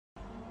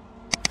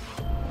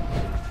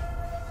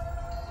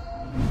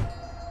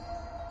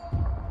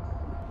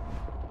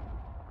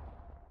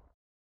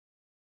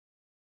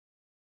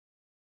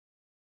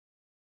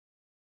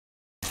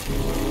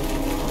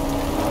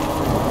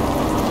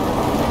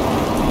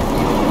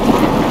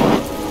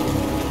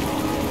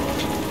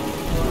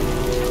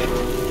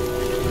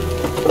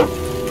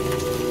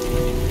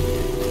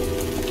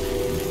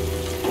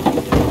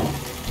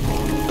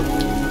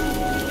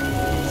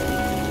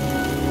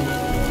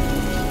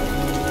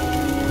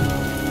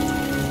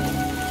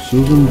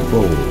Susan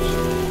Bowles,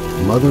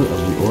 mother of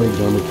the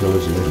origami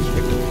killer's latest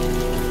victim.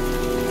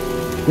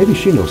 Maybe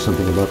she knows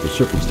something about the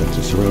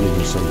circumstances surrounding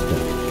her son's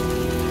death.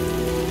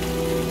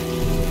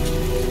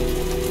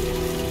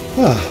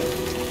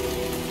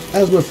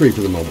 Asthma-free for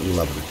the moment and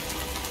loving it.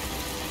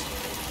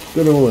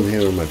 Good old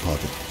inhaler in my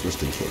pocket,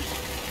 just in case.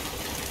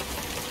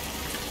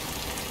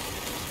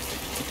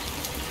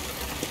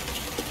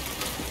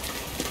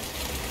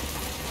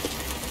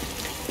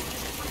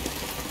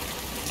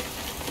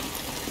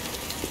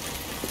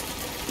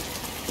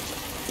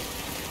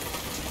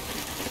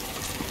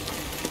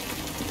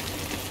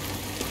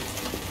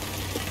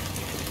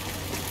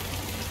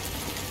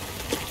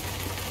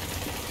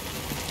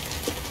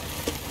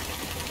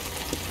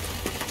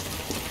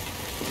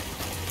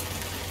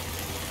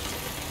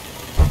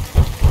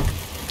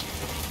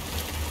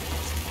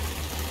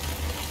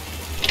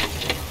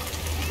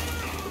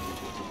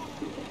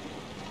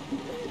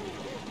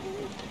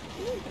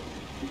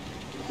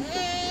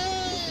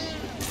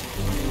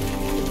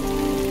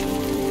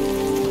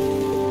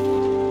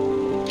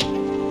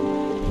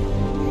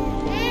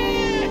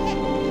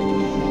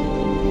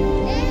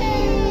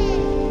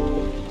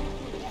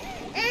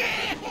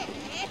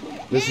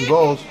 Mrs.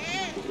 Bowles?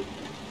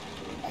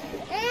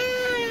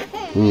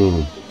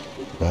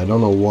 I don't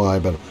know why,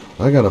 but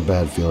I got a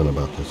bad feeling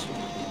about this.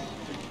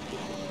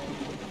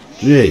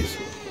 Jeez.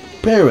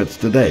 Parents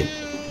today.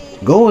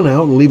 Going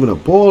out and leaving a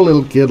poor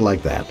little kid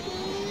like that.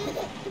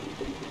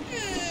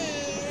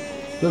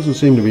 Doesn't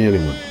seem to be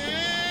anyone.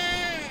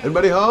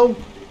 Anybody home?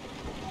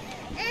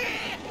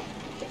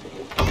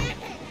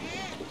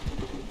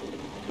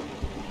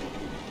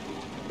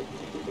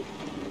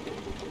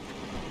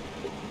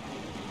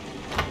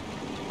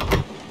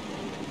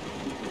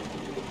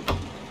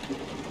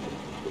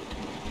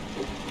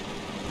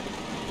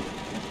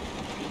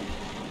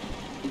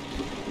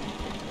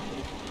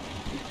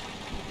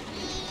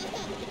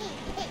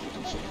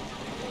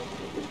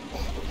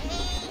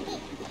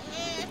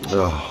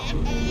 Oh,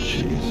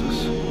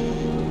 Jesus.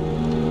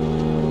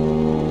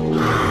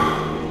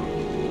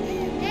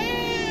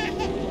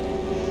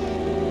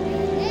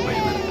 Wait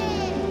a minute.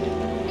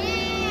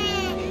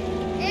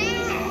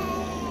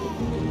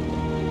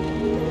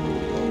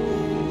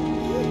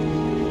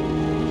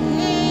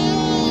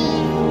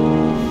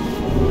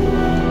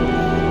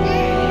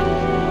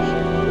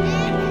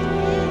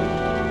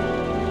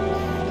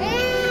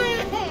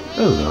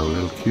 Hello,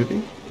 little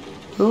cutie.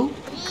 Oh?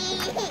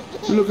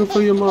 You looking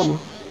for your mama?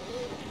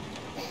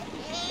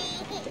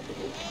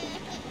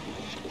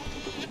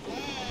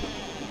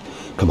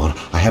 Come on,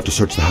 I have to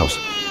search the house.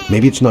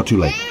 Maybe it's not too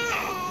late.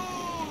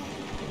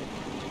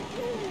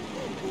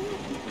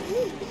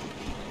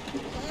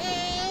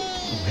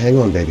 Hang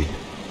on, baby.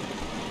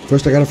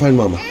 First, I gotta find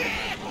Mama.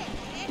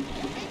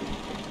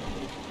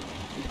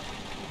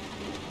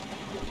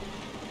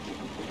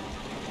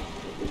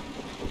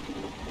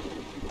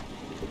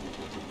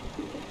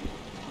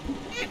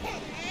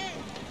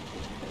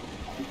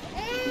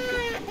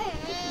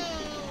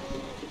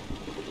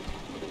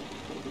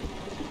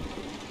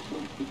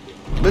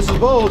 Mrs.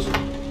 Bowles?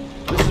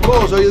 Mrs.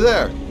 Bowles, are you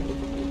there?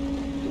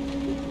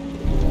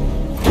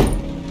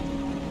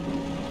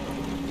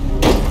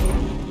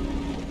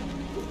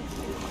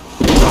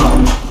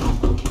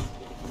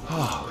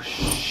 Oh,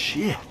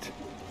 shit.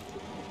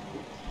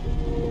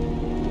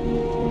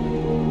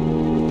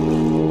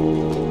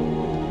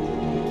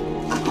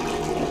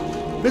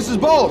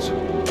 Mrs. Bowles!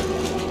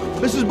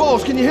 Mrs.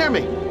 Bowles, can you hear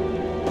me?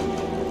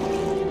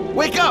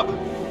 Wake up!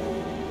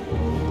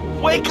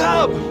 Wake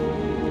up!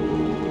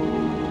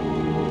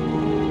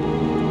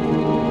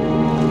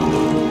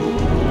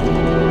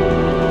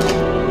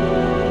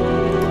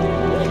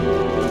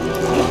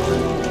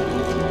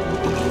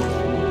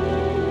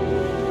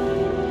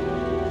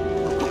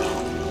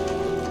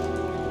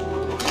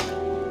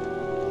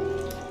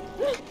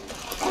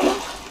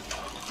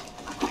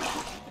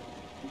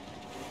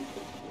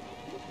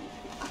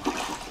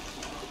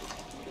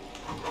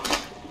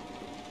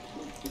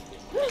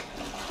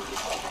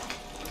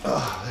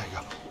 Oh, there you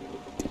go.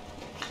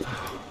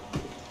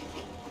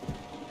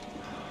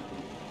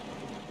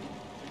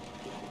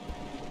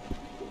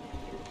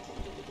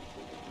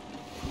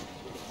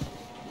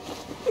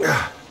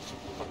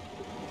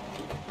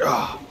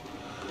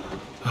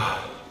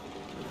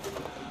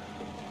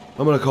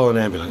 I'm gonna call an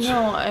ambulance.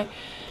 No, I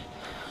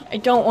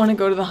don't want to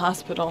go to the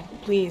hospital.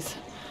 Please.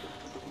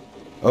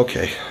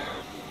 Okay.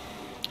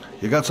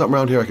 You got something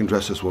around here I can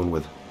dress this wound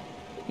with?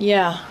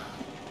 Yeah,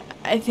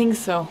 I think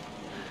so.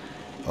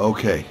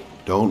 Okay,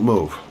 don't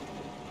move.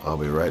 I'll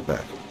be right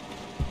back.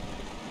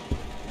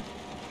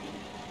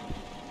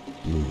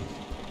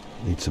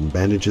 Need some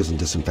bandages and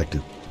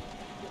disinfectant.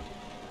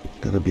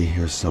 Gotta be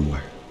here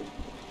somewhere.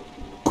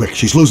 Quick,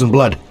 she's losing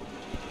blood.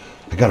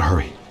 I gotta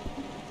hurry.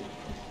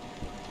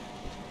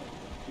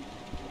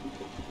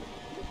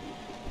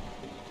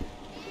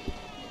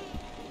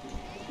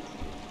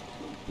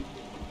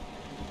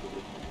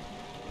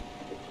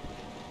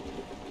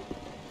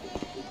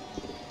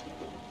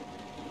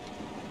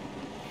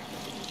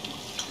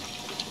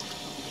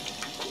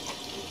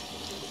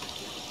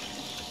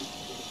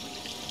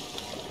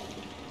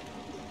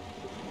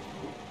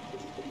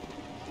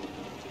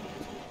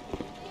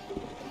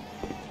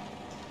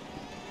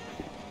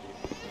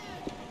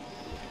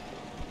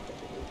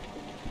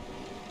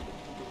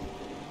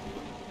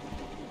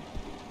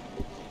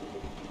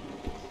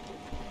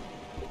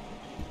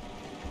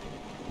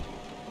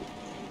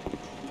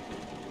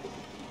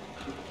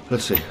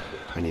 Let's see.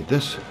 I need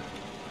this,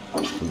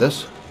 and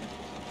this,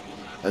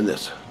 and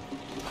this.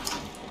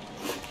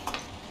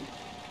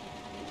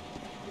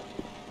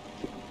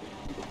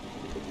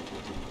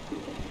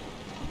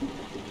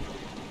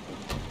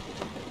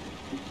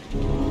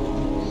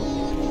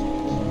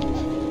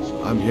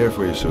 I'm here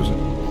for you, Susan.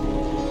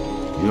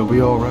 You'll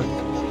be all right.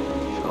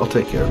 I'll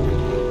take care of you.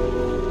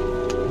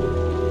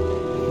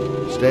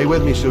 Stay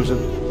with me, Susan.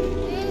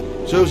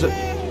 Susan,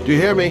 do you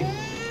hear me?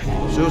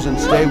 Susan,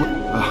 stay with...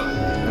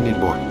 I need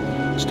more.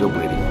 Still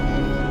bleeding.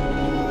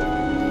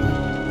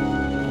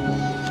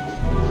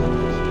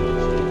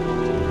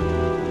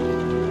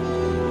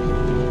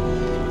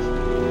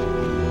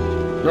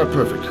 Not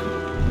perfect,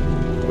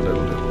 but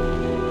it'll do.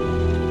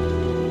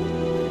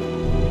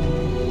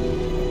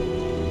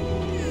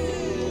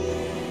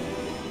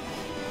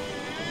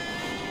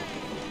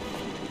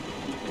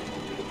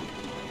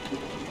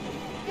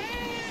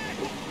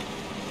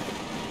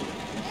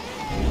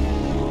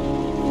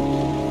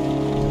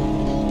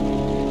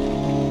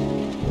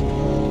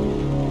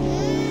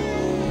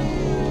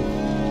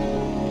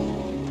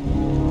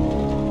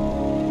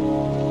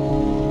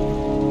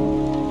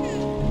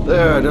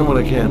 There, I done what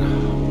I can.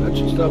 That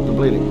should stop the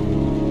bleeding.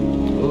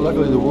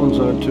 Luckily, the wounds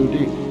aren't too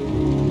deep.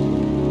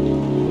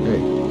 Hey,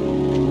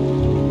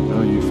 how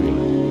are you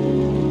feeling?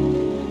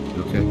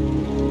 You okay?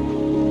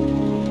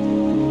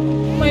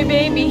 My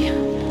baby.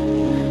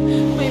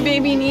 My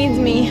baby needs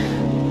me.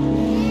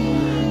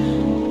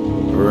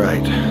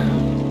 Right.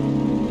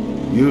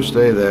 You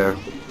stay there.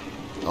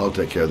 I'll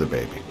take care of the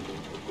baby.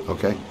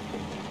 Okay?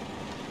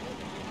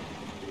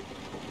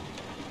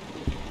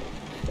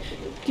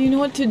 Do you know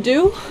what to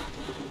do?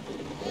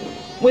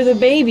 With a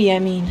baby, I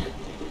mean.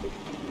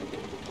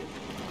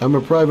 I'm a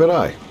private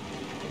eye.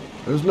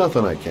 There's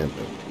nothing I can't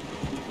do.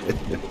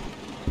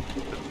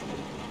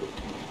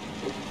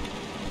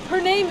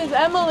 Her name is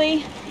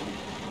Emily.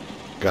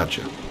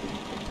 Gotcha.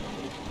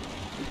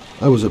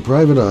 I was a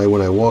private eye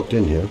when I walked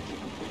in here,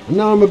 and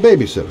now I'm a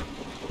babysitter.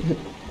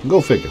 Go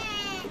figure.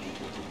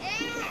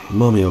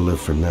 Mommy will live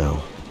for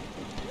now.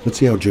 Let's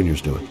see how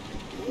Junior's doing.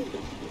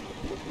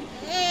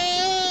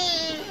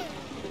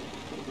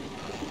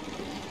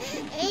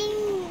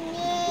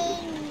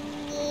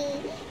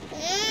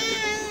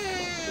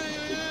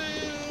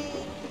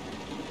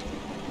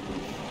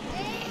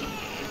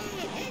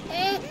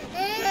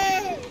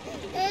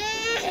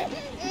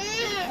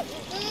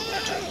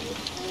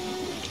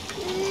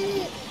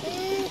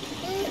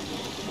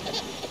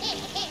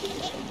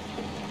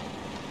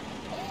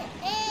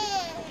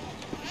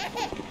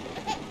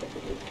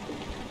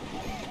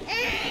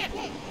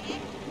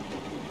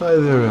 Hi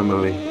there,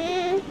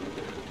 Emily.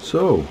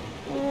 So,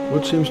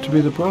 what seems to be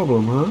the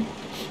problem, huh?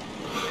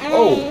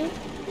 Oh!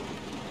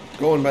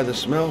 Going by the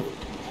smell,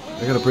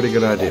 I got a pretty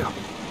good idea.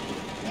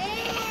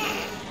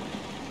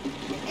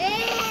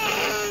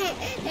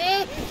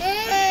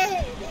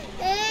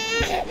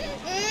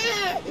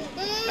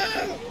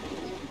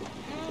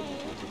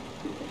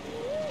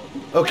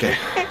 Okay.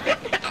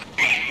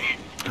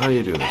 How do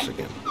you do this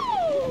again?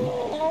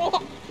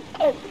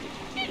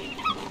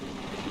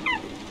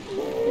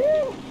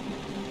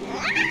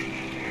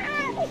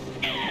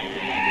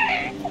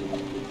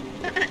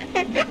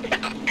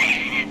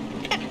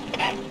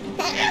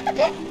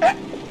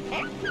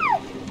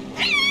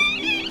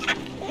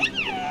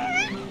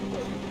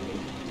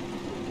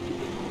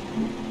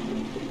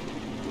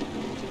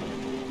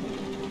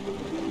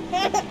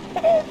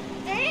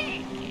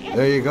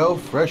 There you go,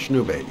 fresh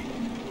new baby.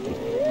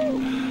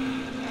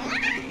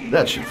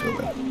 That should feel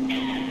better.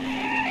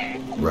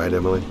 Right,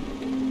 Emily?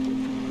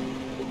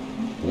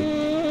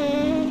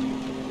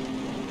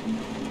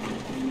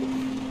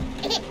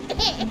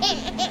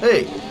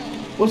 Hey,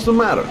 what's the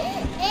matter?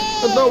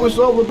 I thought we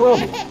solved the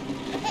problem.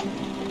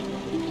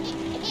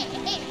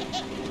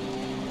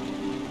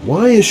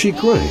 Why is she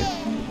crying?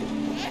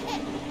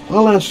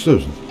 I'll ask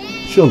Susan.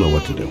 She'll know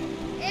what to do.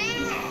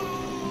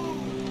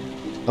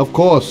 Of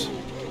course.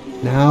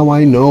 Now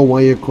I know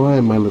why you're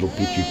crying, my little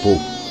peachy poo.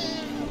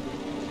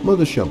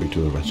 Mother Shelby to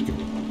the rescue.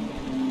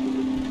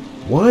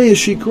 Why is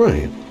she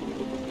crying?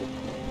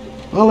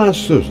 I'll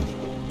ask Susan.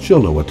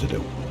 She'll know what to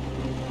do.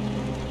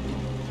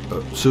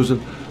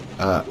 Susan,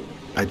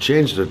 I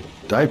changed her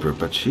diaper,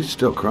 but she's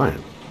still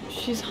crying.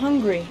 She's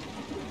hungry.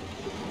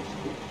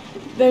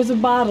 There's a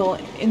bottle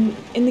in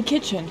the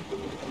kitchen.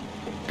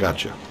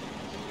 Gotcha.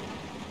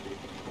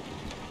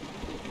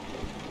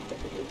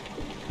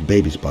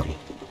 Baby's bottle.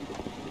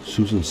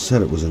 Susan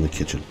said it was in the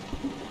kitchen.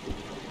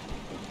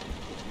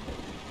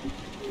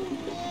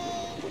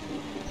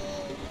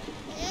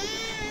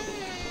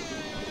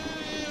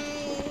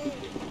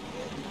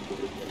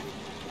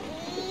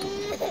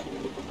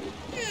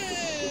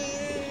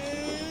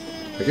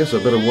 I guess I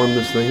better warm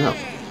this thing up.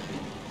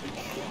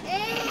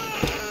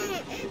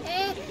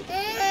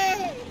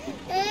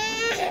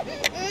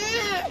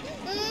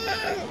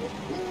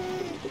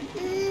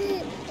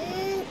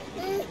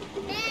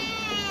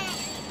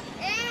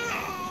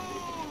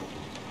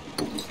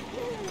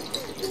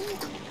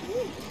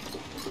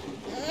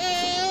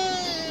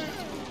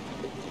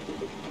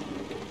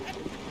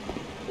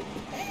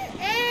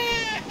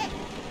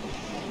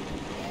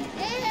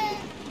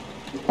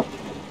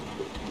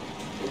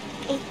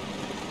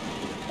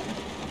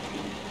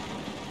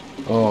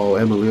 Oh,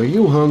 Emily, are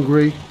you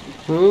hungry?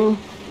 Huh?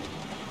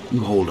 You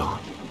hold on.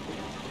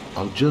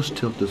 I'll just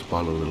tilt this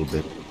bottle a little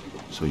bit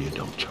so you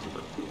don't choke.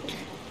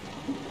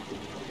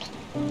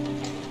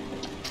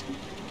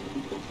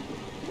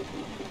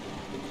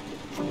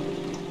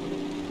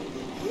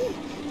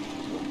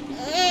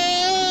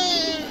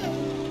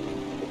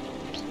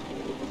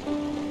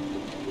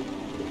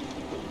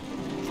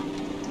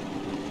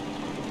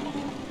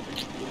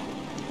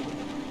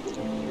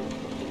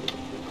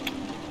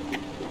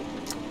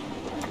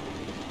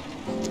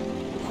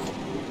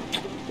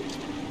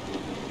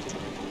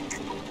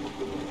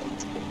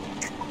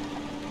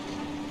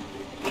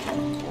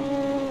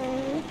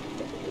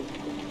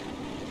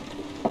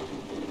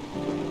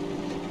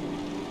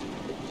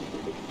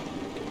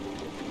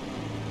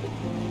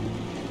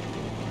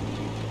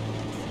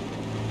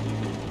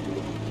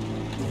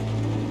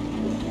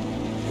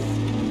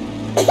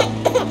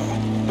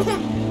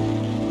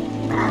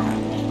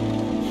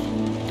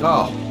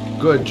 Oh,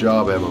 good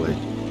job, Emily.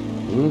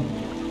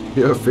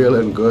 You're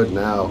feeling good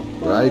now,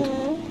 right?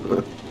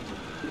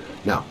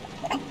 Now,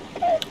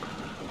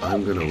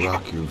 I'm gonna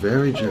rock you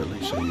very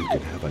gently so you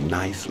can have a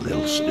nice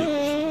little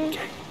snooze.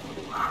 Okay,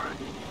 all right.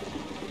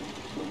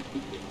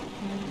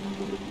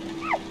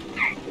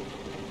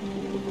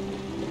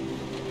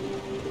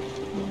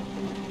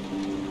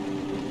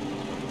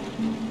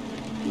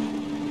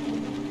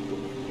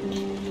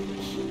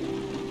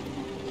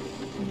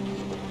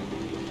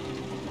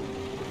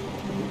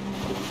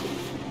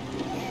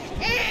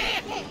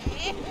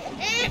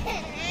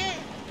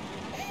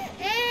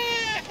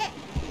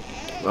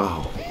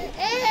 Oh,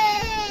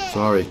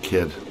 sorry,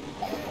 kid.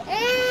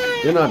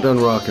 You're not done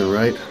rocking,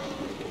 right?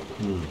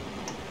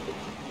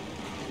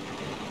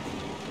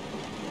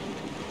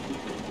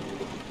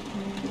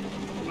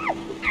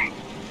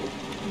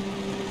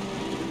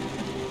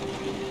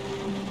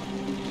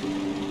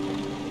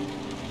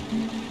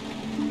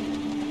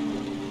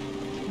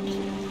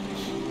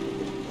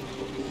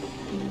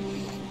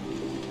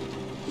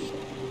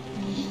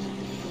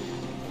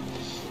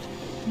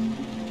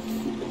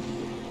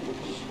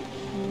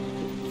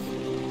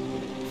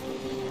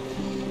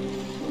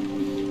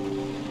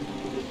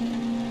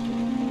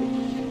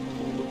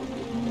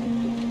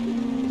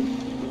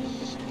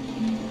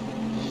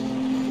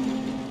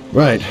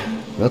 Right.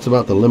 That's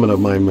about the limit of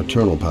my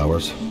maternal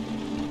powers.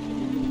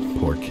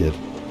 Poor kid.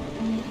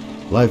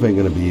 Life ain't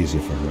gonna be easy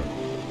for her.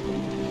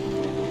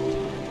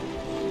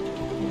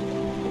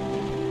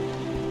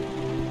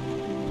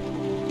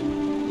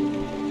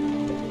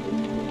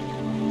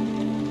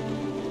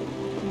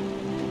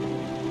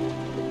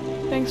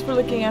 Thanks for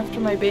looking after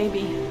my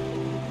baby.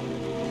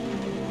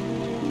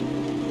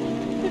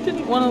 I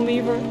didn't want to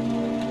leave her.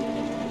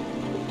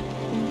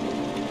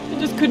 I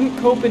just couldn't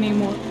cope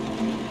anymore.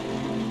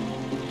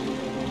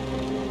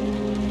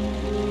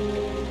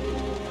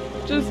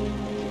 Just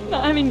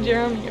not having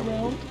Jeremy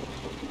around.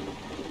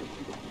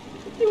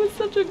 He was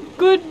such a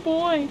good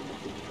boy.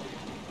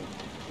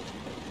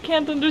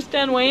 Can't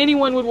understand why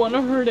anyone would want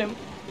to hurt him.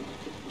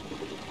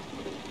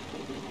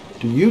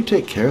 Do you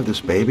take care of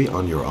this baby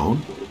on your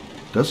own?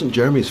 Doesn't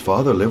Jeremy's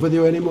father live with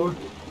you anymore?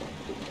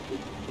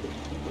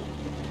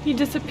 He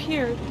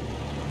disappeared.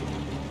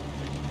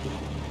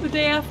 The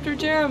day after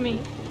Jeremy.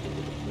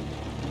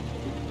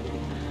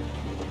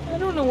 I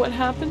don't know what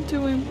happened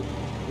to him.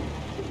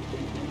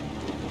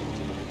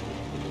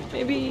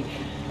 Maybe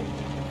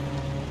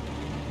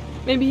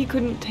he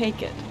couldn't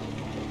take it.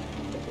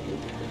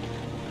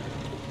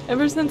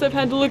 Ever since I've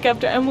had to look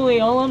after Emily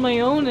all on my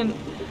own, and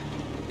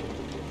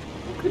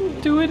I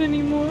couldn't do it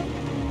anymore.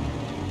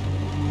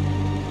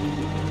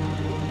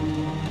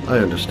 I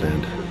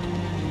understand.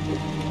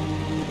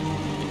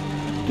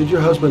 Did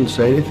your husband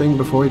say anything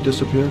before he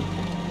disappeared?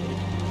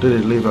 Did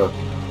he leave a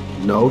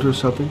note or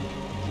something?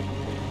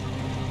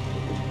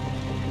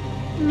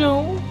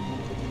 No.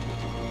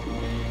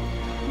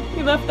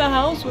 He left the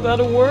house without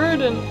a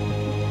word, and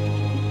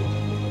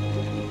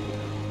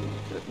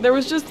there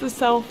was just the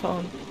cell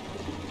phone.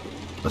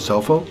 A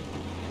cell phone?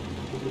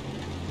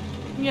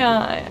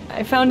 Yeah,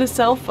 I found a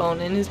cell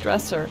phone in his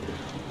dresser.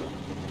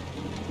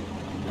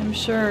 I'm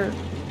sure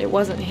it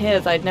wasn't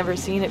his. I'd never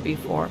seen it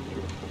before.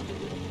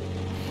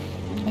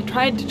 I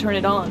tried to turn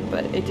it on,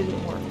 but it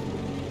didn't work.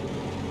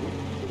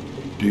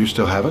 Do you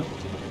still have it?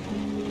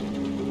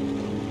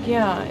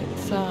 Yeah,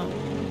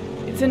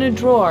 it's in a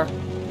drawer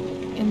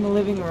in the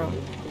living room.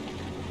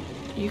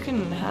 You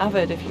can have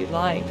it if you'd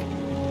like.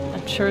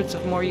 I'm sure it's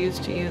of more use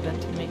to you than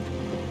to me.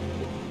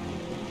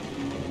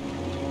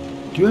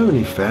 Do you have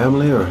any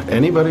family or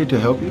anybody to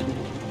help you?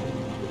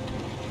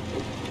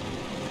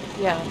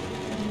 Yeah.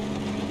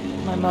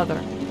 My mother.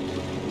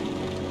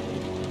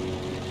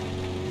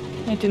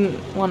 I didn't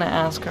want to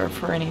ask her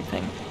for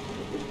anything.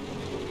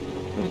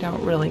 We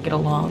don't really get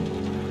along.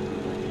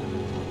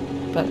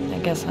 But I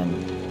guess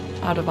I'm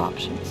out of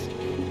options.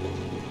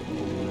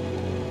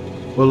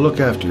 Well, look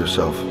after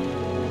yourself.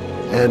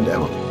 And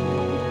Emily.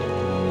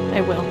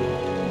 I will.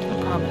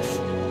 I promise.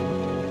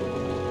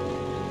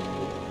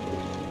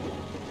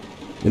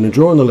 In a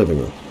drawer in the living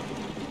room.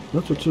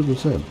 That's what Susan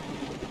said.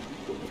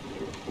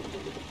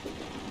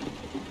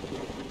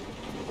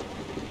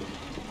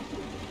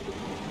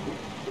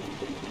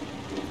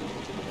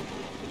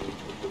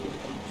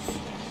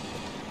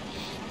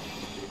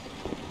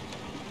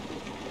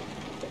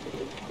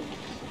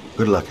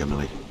 Good luck,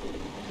 Emily.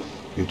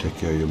 You take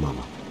care of your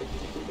mama.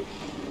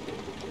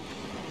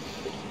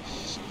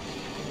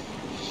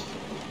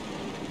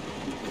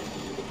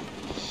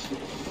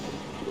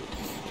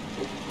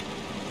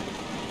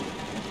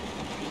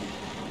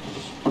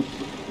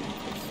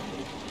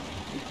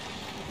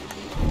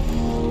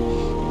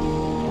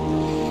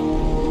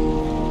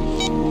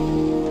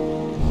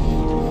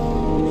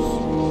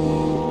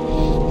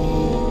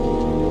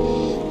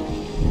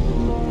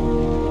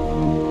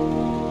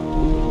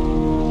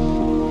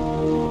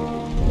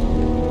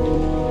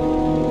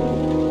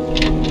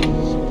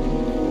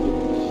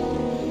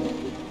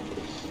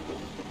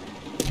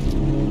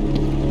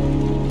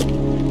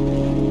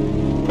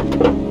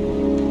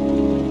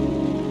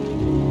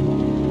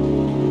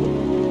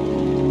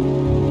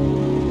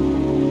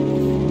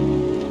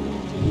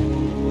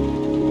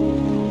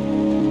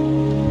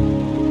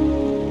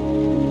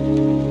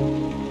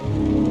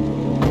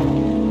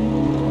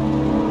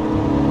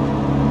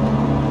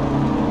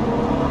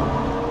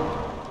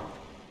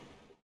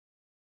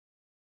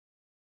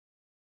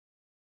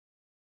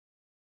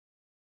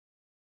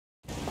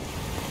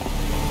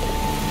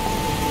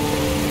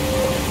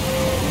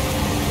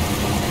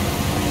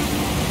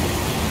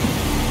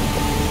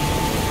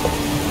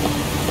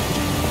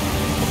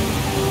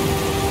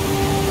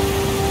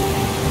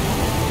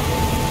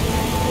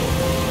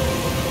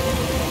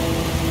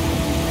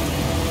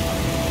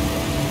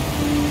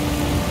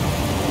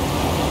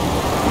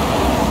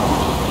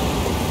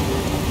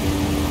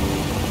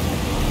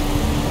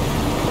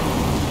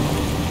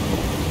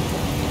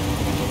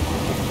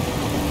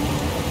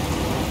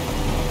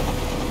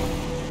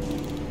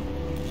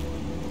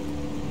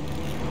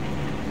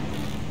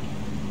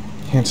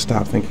 Can't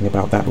stop thinking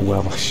about that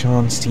well.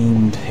 Sean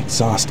seemed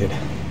exhausted.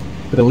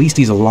 But at least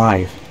he's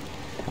alive.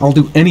 I'll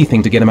do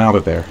anything to get him out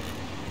of there.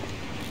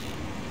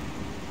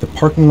 The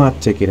parking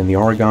lot ticket and the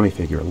origami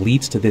figure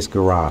leads to this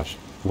garage.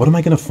 What am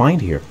I going to find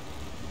here?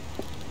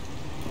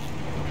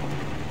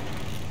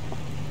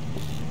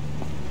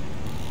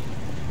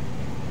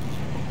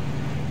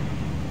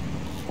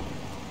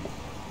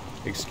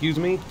 Excuse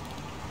me?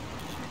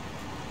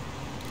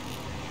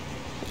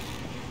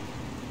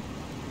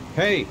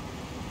 Hey!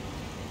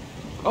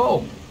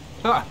 Oh,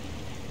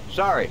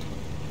 sorry.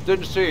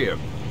 Didn't see you.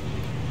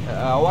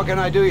 What can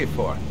I do you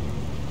for?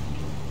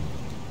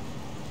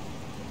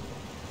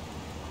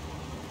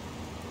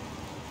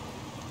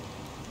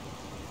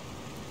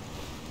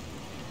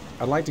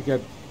 I'd like to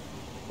get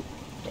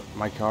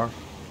my car.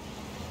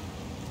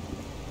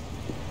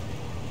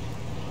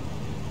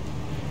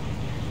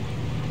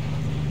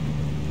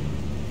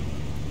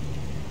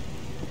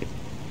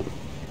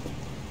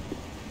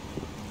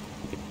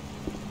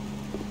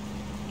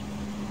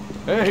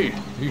 Hey,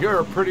 you're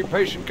a pretty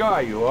patient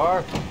guy, you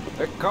are.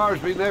 That car's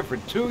been there for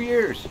 2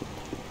 years.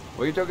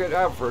 We took it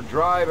out for a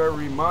drive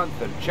every month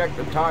and checked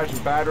the tires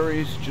and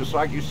batteries, just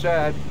like you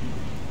said.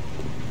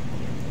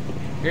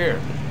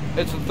 Here,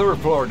 it's the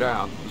 3rd floor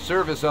down. The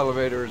service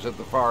elevator is at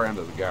the far end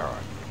of the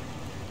garage.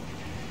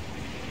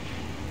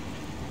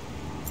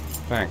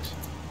 Thanks.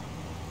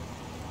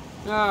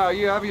 Now,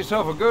 you have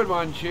yourself a good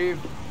one, Chief.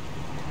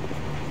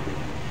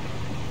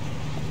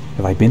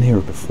 Have I been here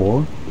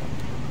before?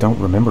 Don't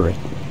remember it.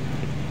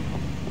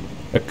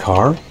 A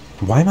car?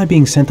 Why am I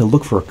being sent to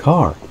look for a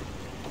car?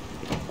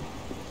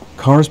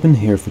 Car's been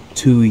here for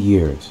 2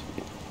 years.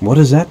 What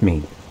does that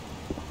mean?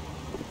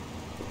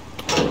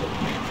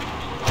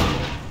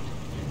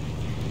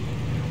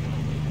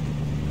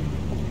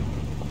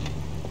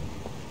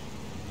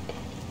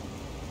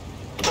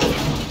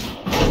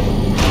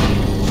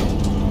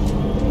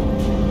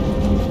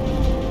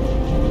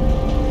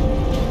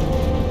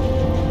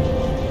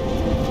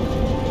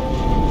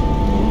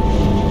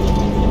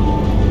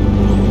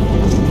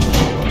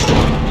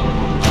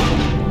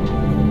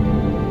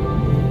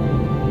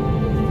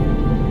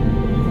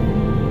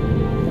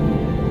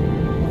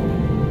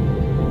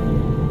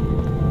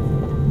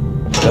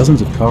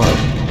 Dozens of cars,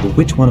 but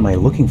which one am I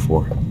looking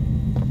for?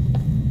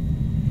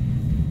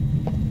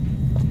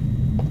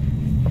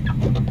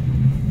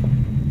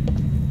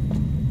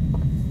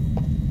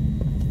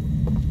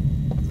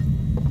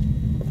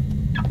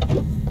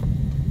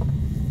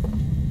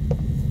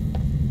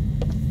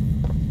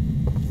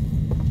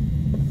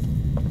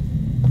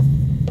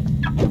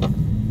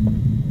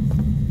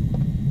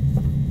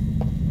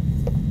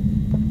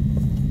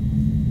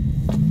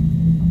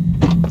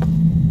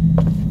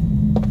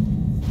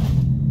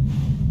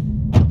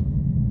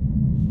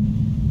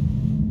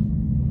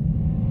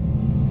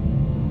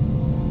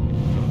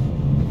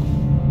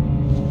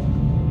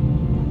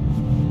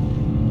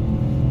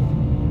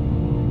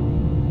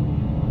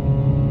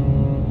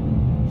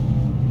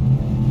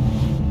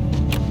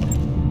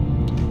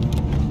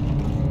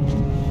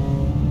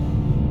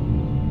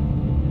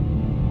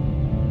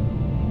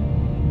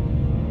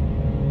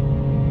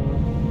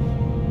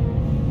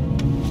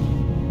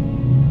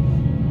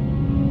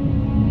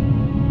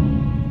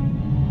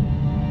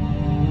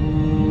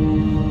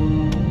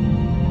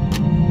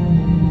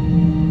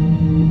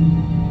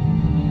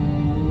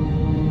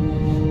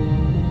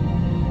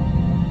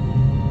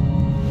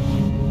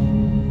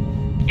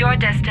 Your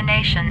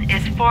destination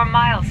is 4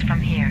 miles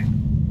from here.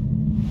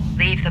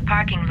 Leave the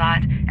parking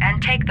lot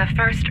and take the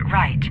first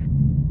right.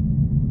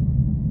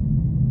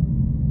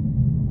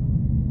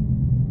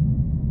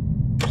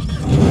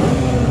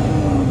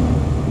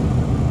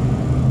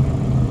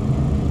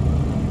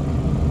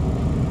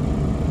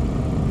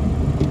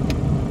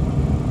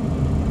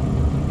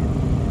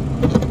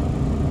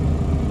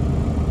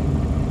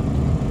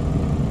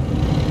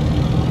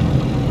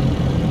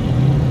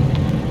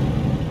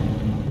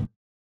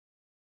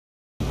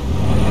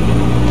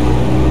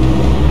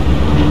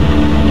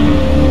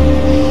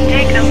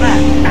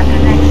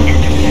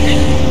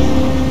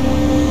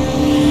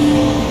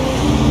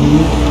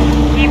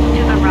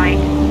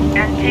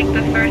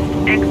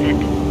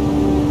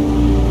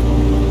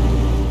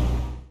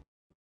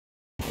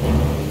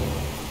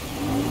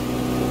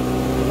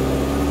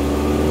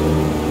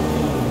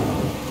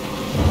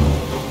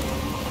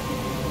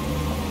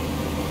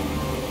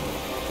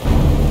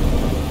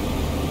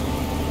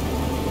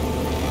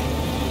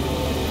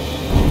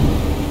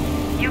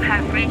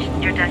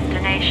 Your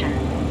destination.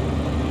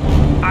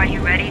 Are you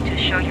ready to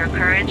show your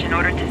courage in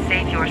order to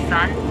save your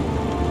son?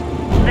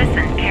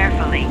 Listen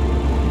carefully.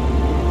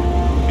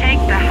 Take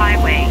the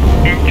highway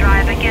and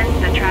drive against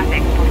the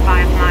traffic for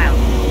 5 miles.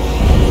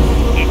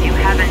 If you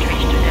haven't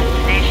reached your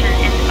destination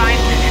in 5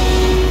 minutes,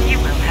 you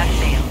will have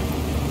failed.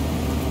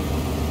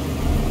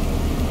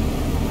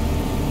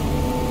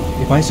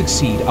 If I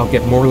succeed, I'll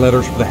get more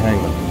letters for the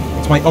hangman.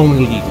 It's my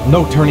only lead.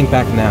 No turning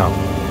back now.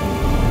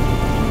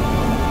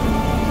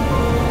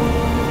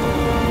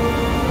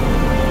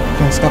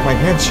 Can't stop my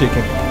hands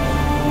shaking.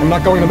 I'm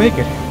not going to make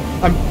it.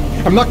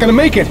 I'm not going to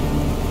make it.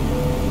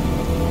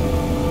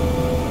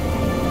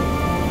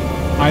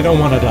 I don't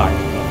want to die.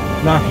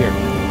 Not here.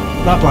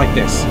 Not like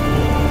this.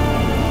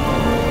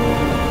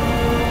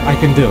 I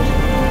can do it.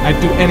 I'd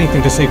do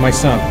anything to save my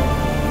son.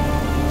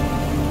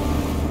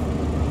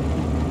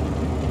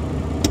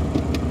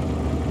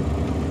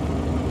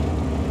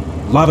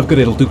 A lot of good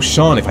it'll do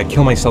Sean if I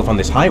kill myself on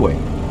this highway.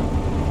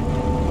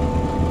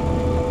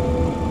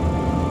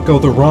 Go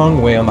the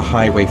wrong way on the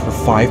highway for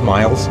 5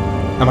 miles?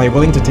 Am I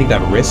willing to take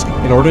that risk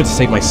in order to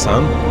save my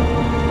son?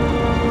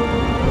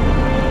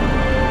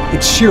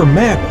 It's sheer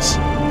madness.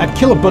 I'd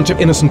kill a bunch of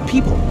innocent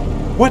people.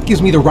 What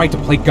gives me the right to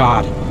play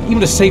God, even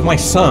to save my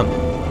son?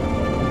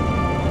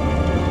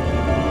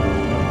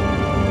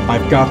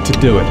 I've got to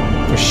do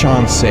it, for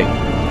Sean's sake.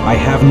 I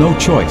have no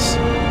choice.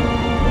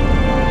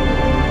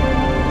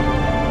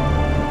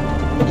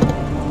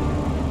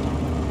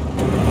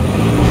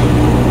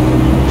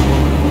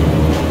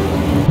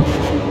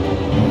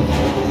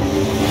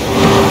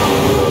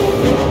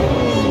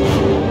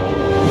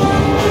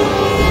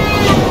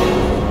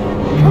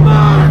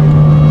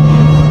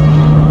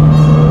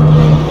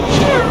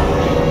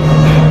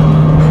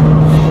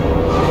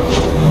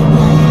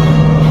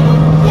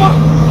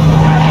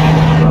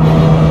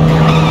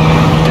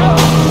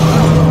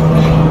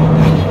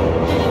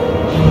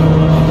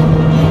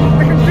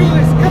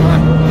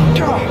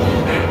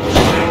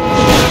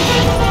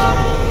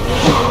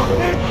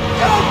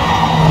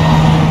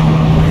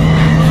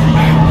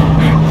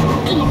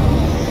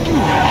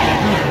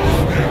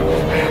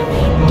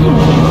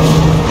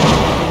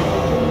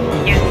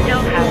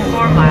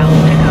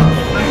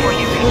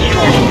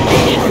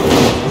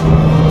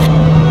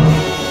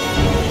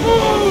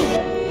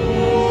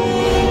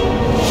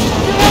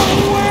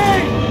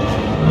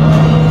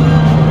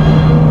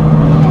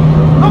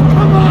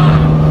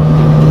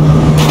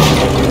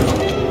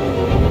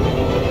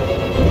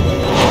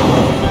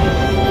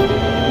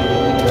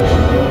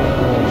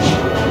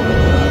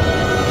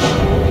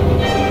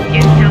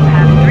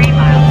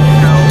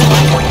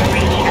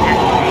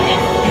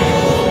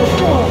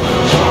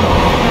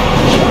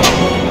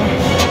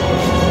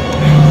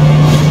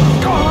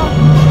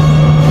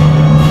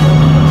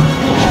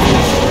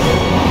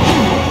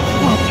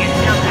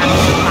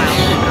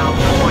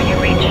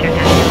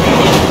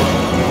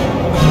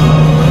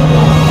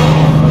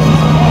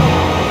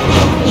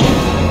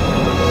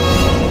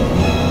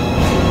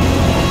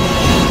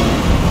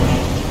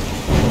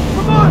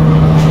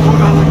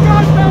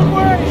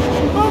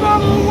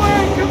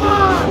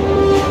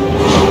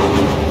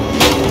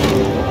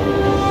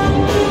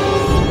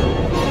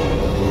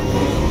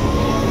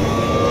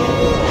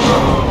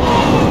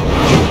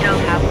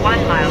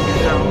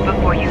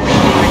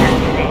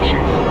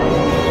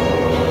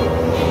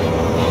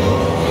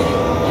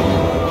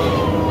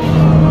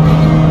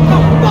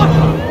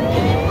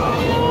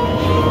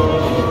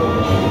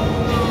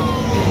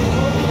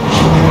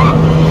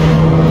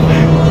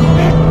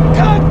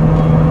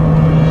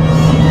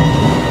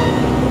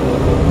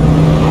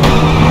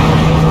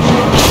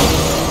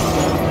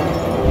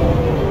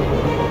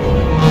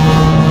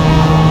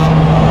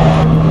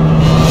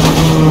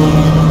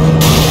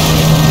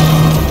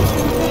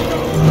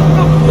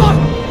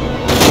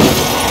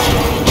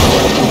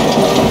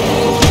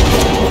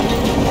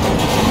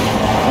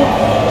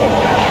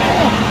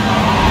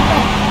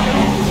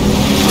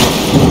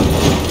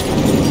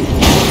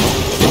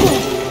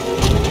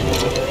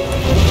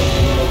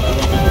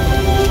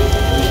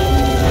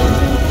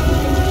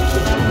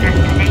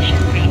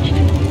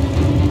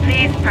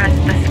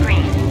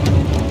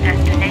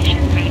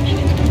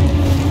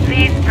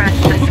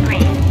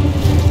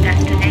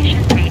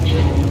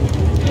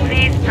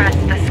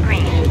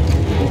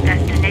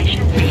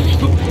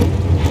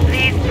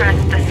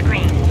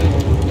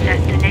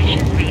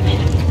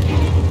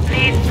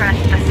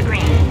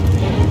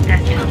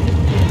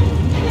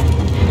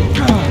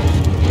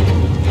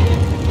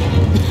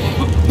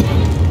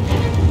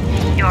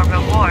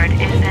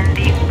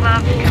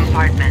 glove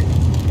compartment.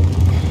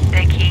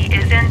 The key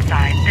is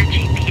inside the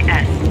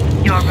GPS.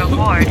 Your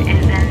reward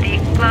is in the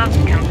glove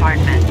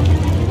compartment.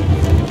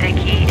 The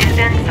key is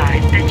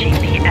inside the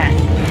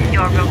GPS.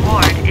 Your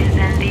reward is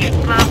in the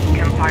glove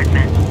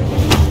compartment.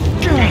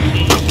 The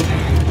key.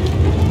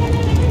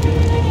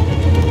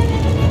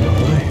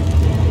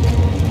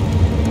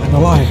 I'm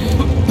alive.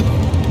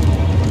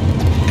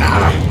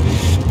 Ah,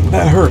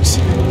 that hurts.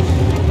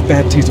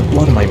 Bad taste of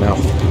blood in my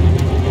mouth.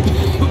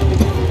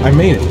 I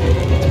made it.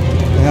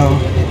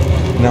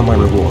 Now my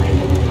reward.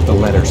 The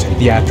letters,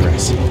 the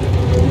address.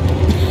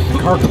 The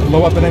car could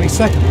blow up at any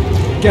second.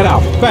 Get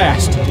out,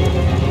 fast!